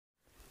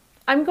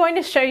I'm going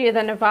to show you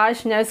the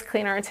Navage nose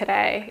cleaner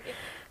today.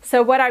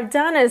 So what I've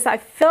done is I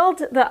filled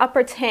the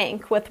upper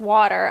tank with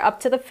water up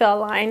to the fill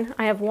line.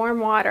 I have warm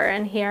water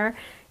in here,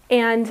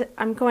 and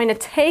I'm going to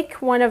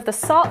take one of the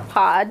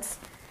SaltPods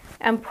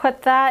and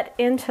put that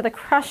into the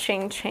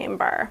crushing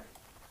chamber.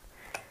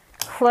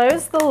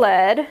 Close the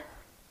lid,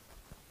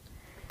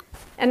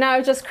 and now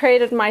I've just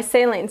created my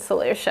saline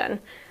solution.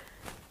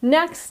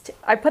 Next,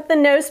 I put the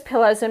nose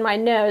pillows in my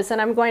nose,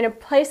 and I'm going to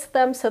place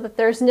them so that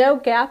there's no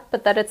gap,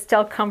 but that it's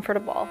still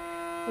comfortable.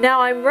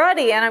 Now I'm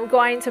ready, and I'm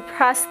going to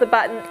press the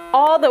button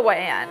all the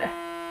way in.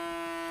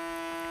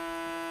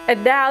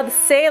 And now the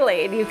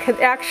saline, you can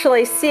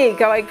actually see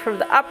going from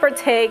the upper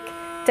tank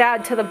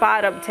down to the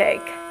bottom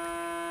tank.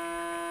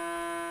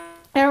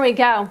 There we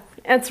go.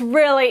 It's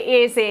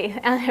really easy,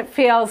 and it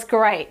feels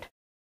great.